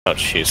Oh,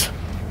 jeez.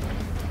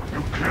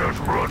 You can't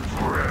run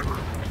forever.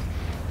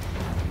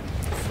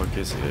 The fuck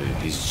is he?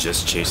 He's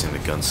just chasing the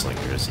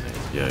gunslinger, isn't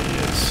he? Yeah, he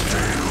is. Stay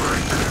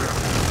right there.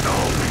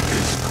 I'll make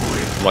this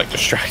quick. I'm like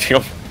distracting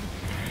him.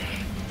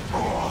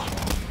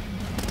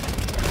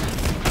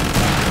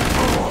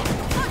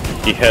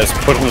 He has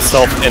put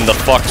himself in the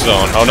fuck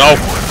zone. Oh no!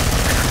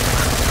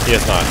 He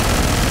has not.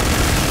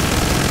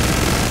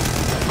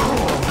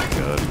 Oh my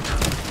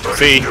god.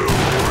 See?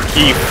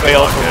 He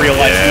failed to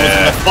realize he was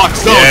in the fuck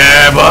zone!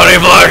 Yeah, buddy,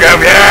 block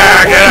him!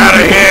 Yeah, get out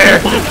of here!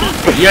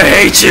 You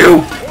hate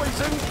you!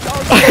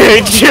 I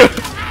hate you!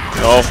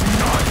 No.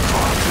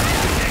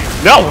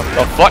 No!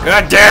 The fuck?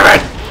 God damn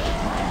it!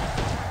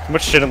 Too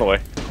much shit in the way.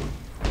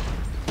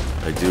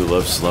 I do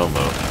love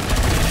slow-mo.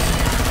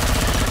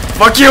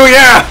 Fuck you,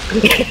 yeah!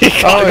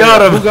 I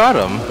got him! Who got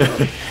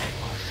him?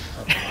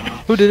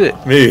 Who did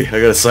it? Me, I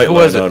got a sight Who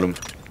was line it? on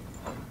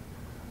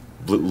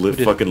him.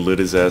 Fucking lit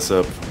his ass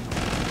up.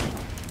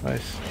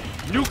 Nice.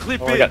 Nuclear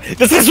Oh my god.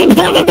 This is